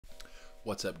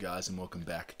What's up, guys, and welcome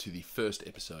back to the first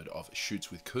episode of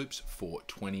Shoots with Coops for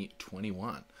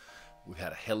 2021. We've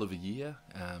had a hell of a year,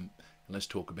 and let's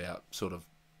talk about want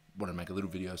to make a little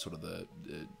video, the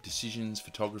decisions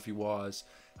photography wise,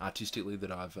 artistically,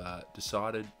 that I've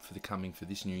decided for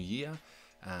this new year.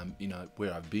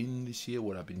 Where I've been this year,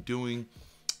 what I've been doing,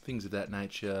 things of that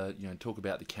nature. Talk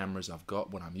about the cameras I've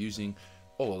got, what I'm using,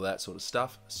 all of that sort of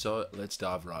stuff. So let's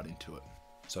dive right into it.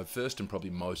 So first, and probably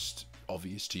most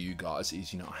obvious to you guys,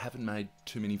 is I haven't made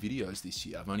too many videos this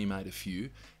year. I've only made a few,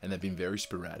 and they've been very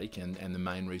sporadic, and the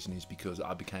main reason is because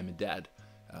I became a dad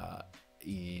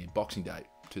in Boxing Day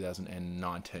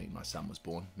 2019. My son was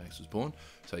born, Max was born,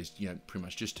 so he's pretty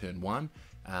much just turned 1.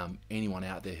 Anyone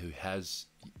out there who has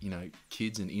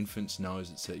kids and infants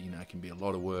knows it's it can be a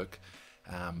lot of work.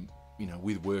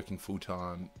 With working full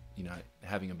time,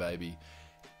 having a baby,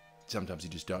 sometimes you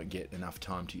just don't get enough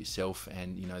time to yourself.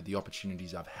 And the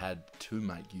opportunities I've had to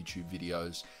make YouTube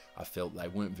videos, I felt they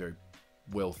weren't very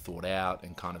well thought out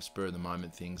and kind of spur of the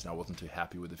moment things, and I wasn't too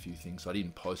happy with a few things, so I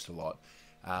didn't post a lot.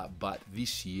 But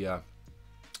this year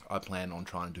I plan on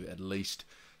trying to do at least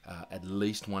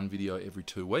one video every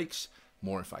 2 weeks,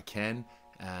 more if I can,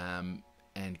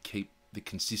 and keep the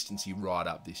consistency right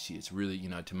up this year. It's really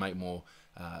to make more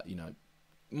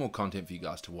more content for you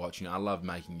guys to watch. I love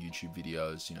making YouTube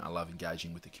videos. I love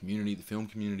engaging with the community, the film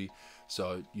community.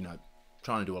 So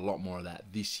trying to do a lot more of that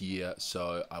this year,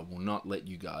 so I will not let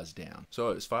you guys down. So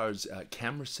as far as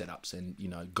camera setups and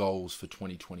goals for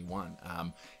 2021,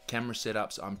 camera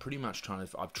setups, I'm pretty much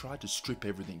I've tried to strip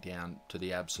everything down to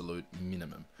the absolute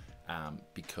minimum,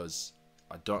 because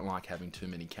I don't like having too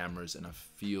many cameras, and I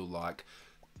feel like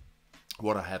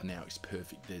what I have now is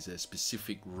perfect. There's a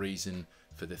specific reason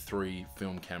for the 3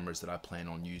 film cameras that I plan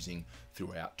on using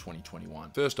throughout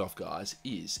 2021. First off, guys,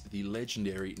 is the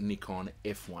legendary Nikon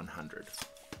F100.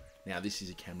 Now, this is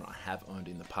a camera I have owned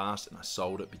in the past, and I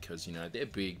sold it because they're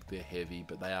big, they're heavy,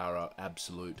 but they are an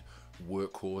absolute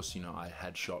workhorse. I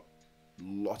had shot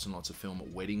lots and lots of film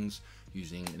at weddings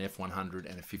using an F100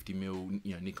 and a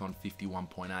 50mm Nikon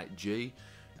 51.8G.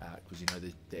 Because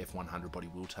the F100 body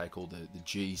will take all the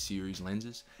G series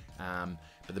lenses,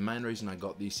 but the main reason I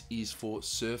got this is for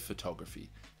surf photography,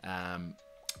 and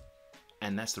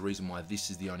that's the reason why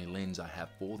this is the only lens I have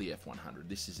for the F100.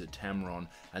 This is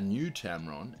a new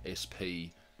Tamron SP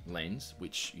lens,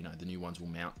 which the new ones will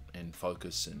mount and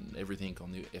focus and everything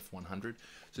on the F100.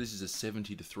 So this is a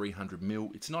 70 to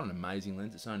 300mm. It's not an amazing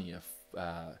lens. It's only a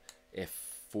f4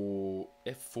 to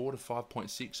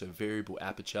 5.6, so variable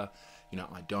aperture.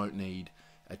 I don't need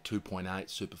a 2.8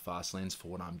 super fast lens for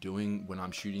what I'm doing. When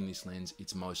I'm shooting this lens,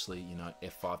 it's mostly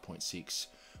f5.6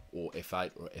 or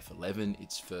f8 or f11.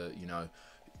 It's for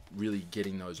really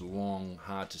getting those long,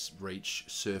 hard to reach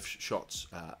surf shots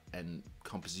and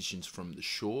compositions from the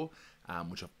shore,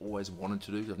 which I've always wanted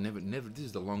to do. I've never. This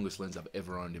is the longest lens I've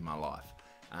ever owned in my life.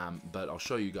 But I'll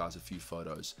show you guys a few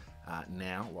photos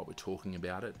now while we're talking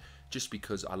about it, just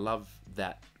because I love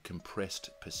that compressed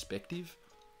perspective.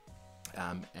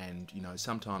 And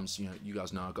sometimes you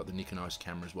guys know I've got the Nikon OS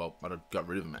cameras. Well, I got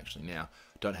rid of them actually now.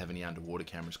 Don't have any underwater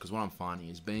cameras, because what I'm finding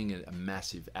is, being a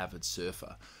massive avid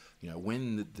surfer,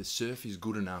 when the surf is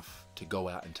good enough to go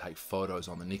out and take photos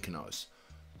on the Nikon OS,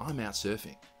 I'm out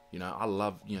surfing. I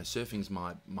love surfing's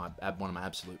one of my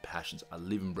absolute passions. I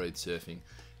live and breathe surfing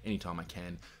anytime I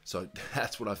can. So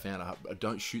that's what I found. I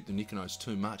don't shoot the Nikon OS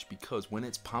too much, because when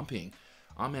it's pumping,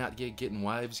 I'm out getting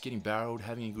waves, getting barreled,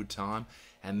 having a good time.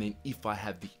 And then if I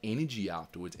have the energy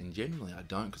afterwards, and generally I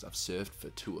don't, because I've surfed for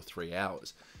 2 or 3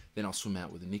 hours, then I'll swim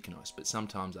out with a Nikon OS. But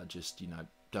sometimes I just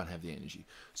don't have the energy.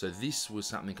 So this was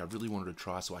something I really wanted to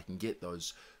try, so I can get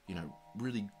those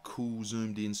really cool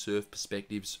zoomed in surf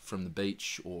perspectives from the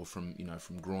beach, or from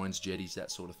from groins, jetties,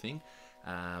 that sort of thing.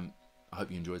 I hope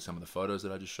you enjoyed some of the photos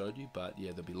that I just showed you, but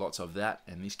yeah, there'll be lots of that.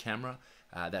 And this camera,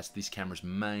 that's this camera's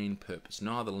main purpose.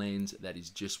 No other lens. That is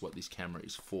just what this camera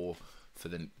is for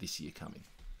this year coming.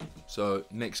 So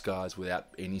next, guys, without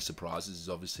any surprises, is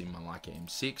obviously my Leica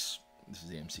M6. This is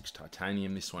the M6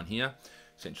 Titanium, this one here.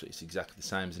 Essentially, it's exactly the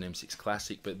same as an M6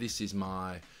 Classic, but this is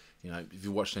my, if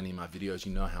you've watched any of my videos,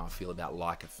 you know how I feel about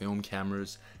Leica film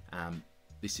cameras.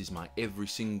 This is my every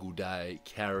single day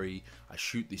carry. I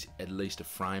shoot this at least a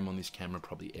frame on this camera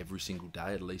probably every single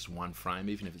day, at least one frame,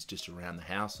 even if it's just around the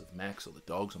house of Max or the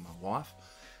dogs or my wife.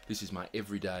 This is my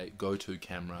everyday go-to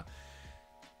camera.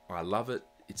 I love it.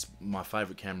 It's my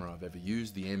favorite camera I've ever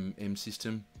used, the M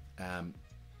system.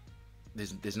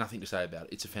 There's nothing to say about it.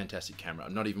 It's a fantastic camera.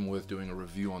 Not even worth doing a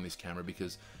review on this camera,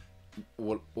 because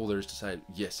all there is to say,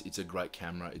 yes, it's a great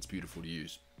camera. It's beautiful to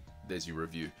use. There's your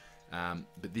review.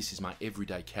 But this is my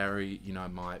everyday carry. You know,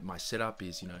 my setup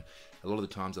is, you know, a lot of the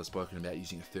times I've spoken about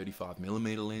using a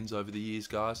 35mm lens over the years,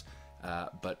 guys.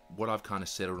 But what I've kind of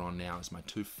settled on now is my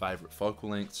two favorite focal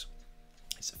lengths.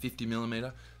 It's a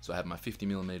 50mm, so I have my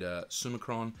 50mm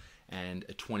Summicron and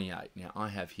a 28. Now I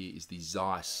have here is the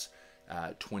Zeiss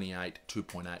 28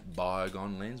 2.8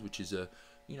 Biogon lens, which is a,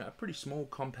 you know, a pretty small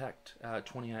compact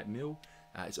 28mm.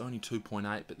 It's only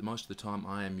 2.8, but most of the time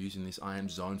I am using this, I am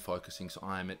zone focusing, so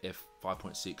I am at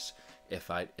f5.6,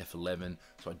 f8, f11,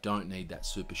 so I don't need that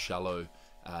super shallow,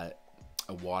 a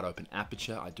wide open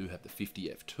aperture. I do have the 50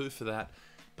 f2 for that,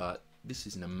 but this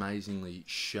is an amazingly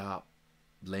sharp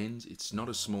lens. It's not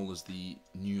as small as the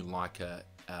new Leica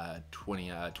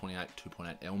 28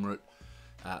 2.8 Elmerit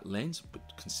lens, but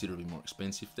considerably more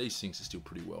expensive. These things are still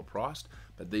pretty well priced,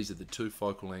 but these are the two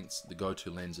focal lengths, the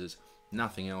go-to lenses,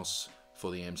 nothing else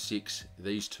for the M6.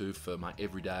 These two for my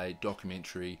everyday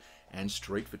documentary and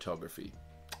street photography.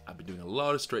 I've been doing a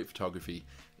lot of street photography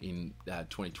in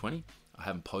 2020. I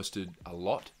haven't posted a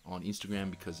lot on Instagram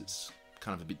because it's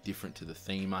kind of a bit different to the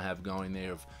theme I have going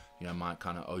there of, you know, my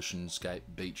kind of oceanscape,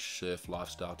 beach, surf,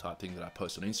 lifestyle type thing that I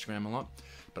post on Instagram a lot.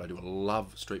 But I do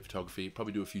love street photography,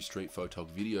 probably do a few street photog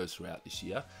videos throughout this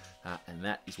year, and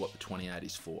that is what the 28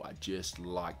 is for. I just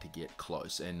like to get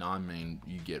close, and I mean,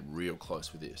 you get real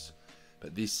close with this.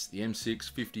 But this, the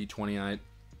M6 50 28,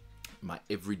 my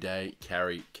everyday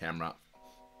carry camera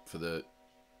for the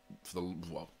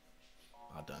well,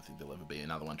 I don't think there'll ever be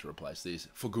another one to replace this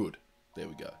for good. There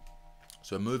we go.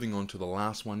 So moving on to the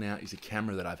last one now is a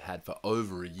camera that I've had for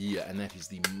over a year, and that is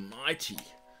the mighty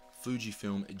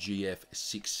Fujifilm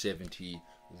GF670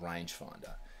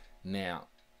 rangefinder. Now,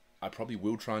 I probably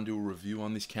will try and do a review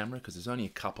on this camera because there's only a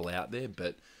couple out there,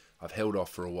 but I've held off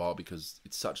for a while because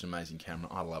it's such an amazing camera.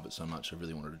 I love it so much. I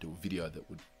really wanted to do a video that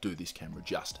would do this camera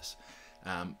justice.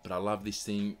 But I love this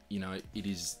thing. You know, it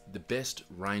is the best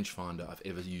rangefinder I've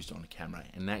ever used on a camera,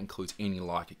 and that includes any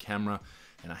Leica camera,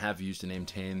 and I have used an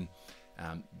M10.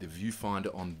 The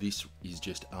viewfinder on this is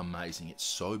just amazing. It's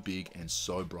so big and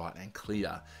so bright and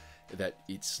clear that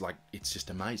it's just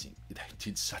amazing. They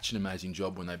did such an amazing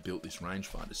job when they built this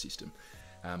rangefinder system.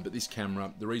 But this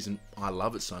camera, the reason I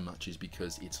love it so much is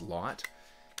because it's light,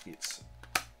 it's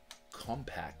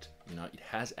compact, you know, it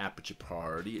has aperture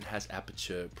priority, it has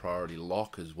aperture priority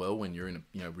lock as well. When you're in a,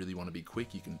 you know, really want to be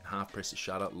quick, you can half press the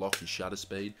shutter, lock your shutter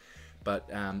speed. But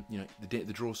you know,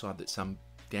 the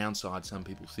downside some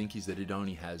people think is that it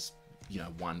only has, you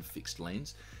know, one fixed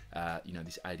lens, you know,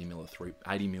 this 80mm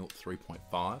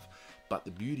 3.5. But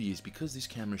the beauty is, because this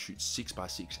camera shoots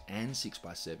 6x6 and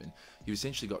 6x7, you've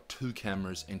essentially got two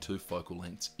cameras and two focal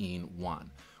lengths in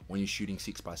one. When you're shooting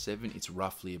 6x7, it's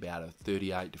roughly about a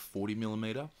 38 to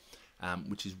 40mm,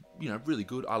 which is, you know, really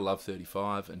good. I love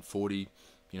 35 and 40,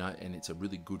 you know, and it's a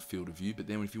really good field of view. But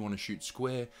then if you want to shoot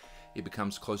square, it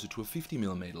becomes closer to a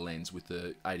 50mm lens with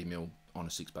the 80mm on a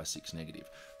 6x6 negative.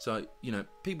 So, you know,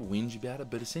 people whinge about it,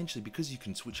 but essentially because you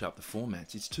can switch up the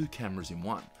formats, it's two cameras in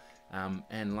one.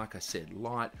 And like I said,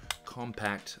 light,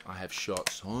 compact. I have shot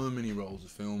so many rolls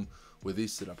of film with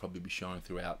this that I'll probably be showing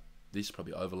throughout this,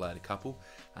 probably overlaid a couple.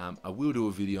 I will do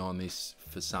a video on this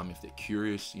for some if they're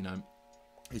curious. You know,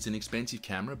 it's an expensive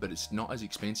camera, but it's not as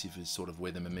expensive as sort of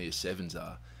where the Mamiya 7s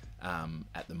are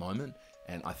at the moment.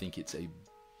 And I think it's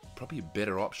probably a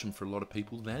better option for a lot of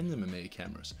people than the Mamiya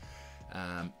cameras.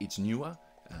 It's newer.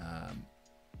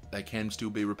 They can still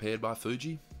be repaired by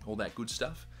Fuji, all that good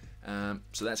stuff.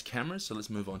 So that's cameras. So let's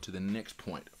move on to the next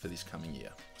point for this coming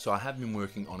year. So I have been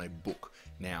working on a book.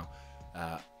 Now,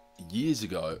 years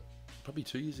ago, probably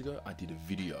 2 years ago, I did a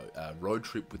video, road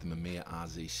trip with the Mamiya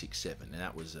RZ67, and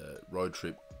that was a road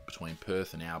trip between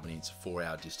Perth and Albany. It's a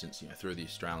 4-hour distance, you know, through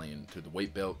the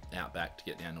wheat belt, out back to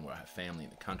get down to where I have family in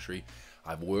the country.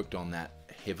 I've worked on that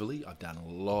heavily. I've done a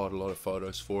lot of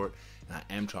photos for it, and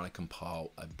I am trying to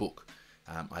compile a book.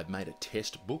 I've made a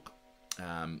test book,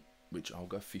 which I'll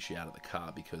go fish out of the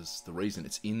car, because the reason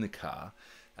it's in the car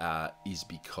is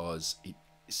because it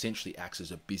essentially acts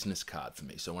as a business card for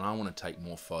me. So when I want to take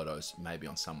more photos, maybe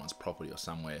on someone's property or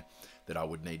somewhere that I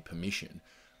would need permission,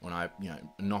 when I, you know,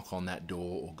 knock on that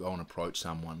door or go and approach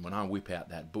someone, when I whip out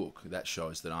that book, that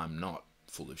shows that I'm not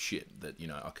full of shit. That, you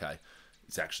know, okay,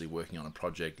 it's actually working on a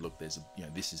project. Look, there's a, you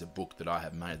know, this is a book that I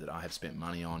have made, that I have spent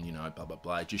money on, you know, blah blah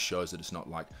blah. It just shows that it's not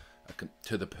like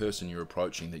to the person you're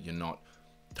approaching, that you're not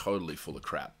totally full of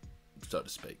crap, so to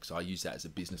speak. So I use that as a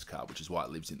business card, which is why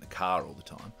it lives in the car all the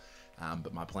time.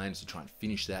 But my plan is to try and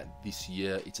finish that this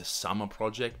year. It's a summer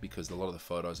project because a lot of the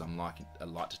photos I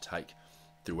like to take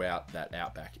throughout that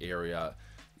outback area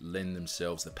lend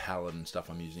themselves. The palette and stuff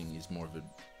I'm using is more of a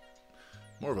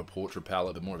more of a portrait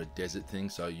palette, but more of a desert thing.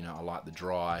 So, you know, I like the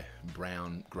dry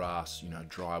brown grass, you know,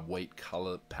 dry wheat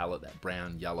color palette, that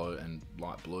brown, yellow, and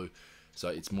light blue. So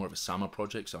it's more of a summer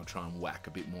project. So I'll try and whack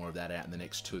a bit more of that out in the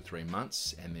next 2 or 3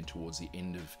 months, and then towards the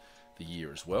end of the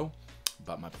year as well.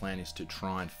 But my plan is to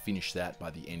try and finish that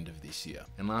by the end of this year.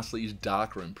 And lastly is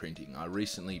darkroom printing. I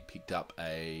recently picked up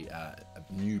a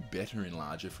new better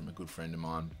enlarger from a good friend of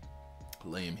mine,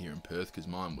 Liam, here in Perth, because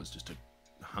mine was just a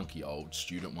hunky old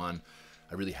student one.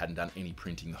 I really hadn't done any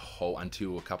printing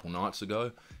until a couple nights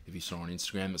ago. If you saw on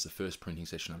Instagram, it was the first printing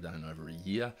session I've done in over a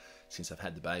year. Since I've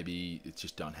had the baby, it's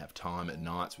just don't have time at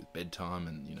nights with bedtime,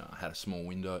 and you know, I had a small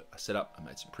window. I set up, I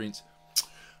made some prints.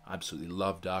 I absolutely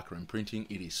love darkroom printing.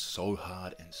 It is so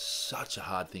hard and such a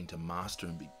hard thing to master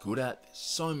and be good at.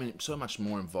 There's so much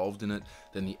more involved in it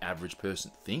than the average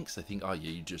person thinks. They think, oh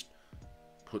yeah, you just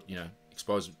put, you know,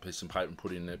 expose a piece of paper and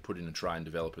put in a tray and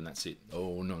develop, and that's it.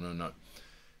 Oh no, no, no.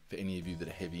 For any of you that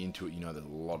are heavy into it, you know there's a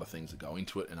lot of things that go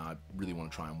into it, and I really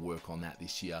want to try and work on that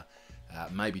this year.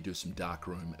 Maybe do some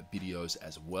darkroom videos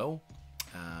as well.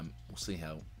 We'll see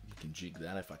how we can jig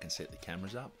that, if I can set the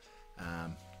cameras up.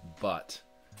 But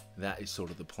that is sort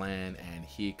of the plan, and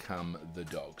here come the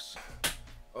dogs.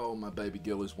 Oh, my baby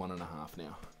girl is 1.5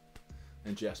 now,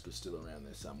 and Jasper's still around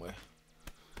there somewhere.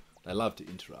 They love to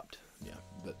interrupt, yeah,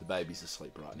 but the baby's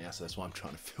asleep right now, so that's why I'm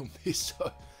trying to film this.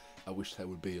 So I wish they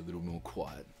would be a little more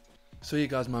quiet. So yeah,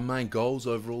 guys, my main goals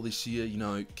overall this year, you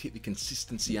know, keep the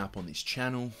consistency up on this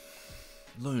channel.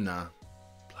 Luna,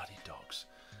 bloody dogs.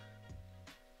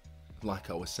 Like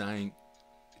I was saying,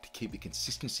 to keep the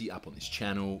consistency up on this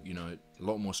channel, you know, a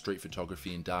lot more street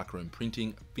photography and darkroom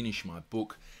printing, finish my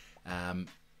book, and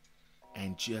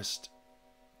just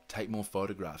take more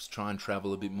photographs. Try and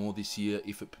travel a bit more this year,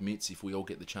 if it permits, if we all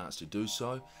get the chance to do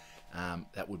so.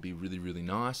 That would be really, really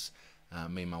nice.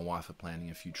 Me and my wife are planning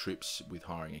a few trips with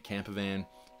hiring a camper van,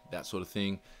 that sort of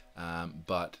thing.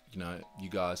 But, you know, you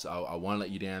guys, I won't let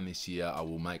you down this year. I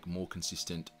will make more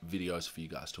consistent videos for you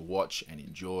guys to watch and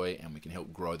enjoy, and we can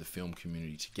help grow the film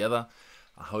community together.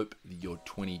 I hope that your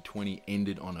 2020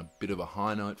 ended on a bit of a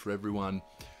high note for everyone.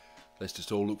 Let's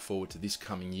just all look forward to this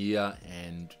coming year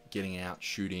and getting out,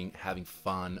 shooting, having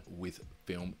fun with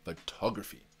film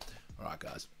photography. All right,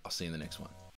 guys, I'll see you in the next one.